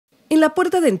En la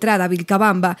puerta de entrada a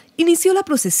Vilcabamba inició la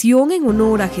procesión en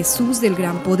honor a Jesús del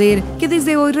Gran Poder, que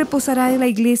desde hoy reposará en la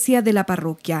iglesia de la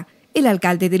parroquia. El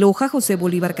alcalde de Loja, José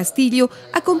Bolívar Castillo,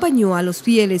 acompañó a los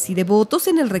fieles y devotos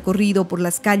en el recorrido por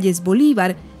las calles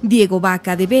Bolívar, Diego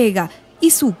Vaca de Vega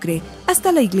y Sucre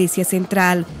hasta la iglesia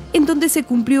central, en donde se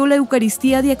cumplió la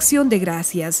Eucaristía de Acción de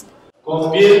Gracias.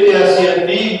 Convierte hacia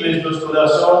ti nuestros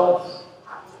corazones,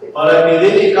 para que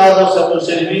dedicados a tu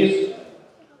servicio,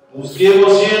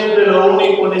 busquemos siempre lo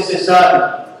único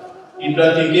necesario y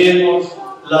practiquemos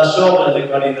las obras de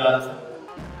caridad.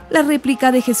 La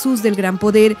réplica de Jesús del Gran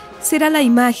Poder será la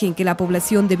imagen que la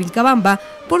población de Vilcabamba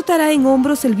portará en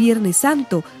hombros el Viernes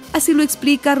Santo, así lo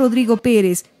explica Rodrigo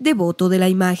Pérez, devoto de la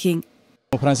imagen.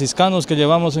 Como franciscanos que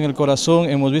llevamos en el corazón,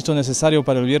 hemos visto necesario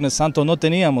para el Viernes Santo, no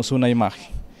teníamos una imagen.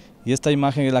 Y esta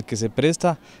imagen es la que se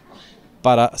presta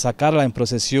para sacarla en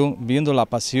procesión, viendo la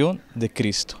pasión de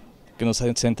Cristo, que nos ha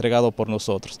entregado por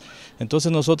nosotros.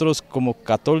 Entonces nosotros como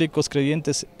católicos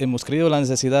creyentes hemos creído la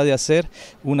necesidad de hacer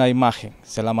una imagen.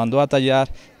 Se la mandó a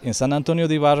tallar en San Antonio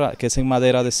de Ibarra, que es en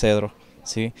madera de cedro,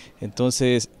 ¿sí?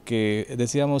 Entonces, que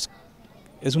decíamos,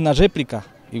 es una réplica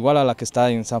igual a la que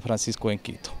está en San Francisco en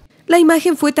Quito. La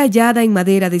imagen fue tallada en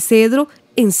madera de cedro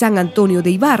en San Antonio de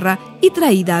Ibarra y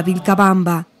traída a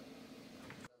Vilcabamba.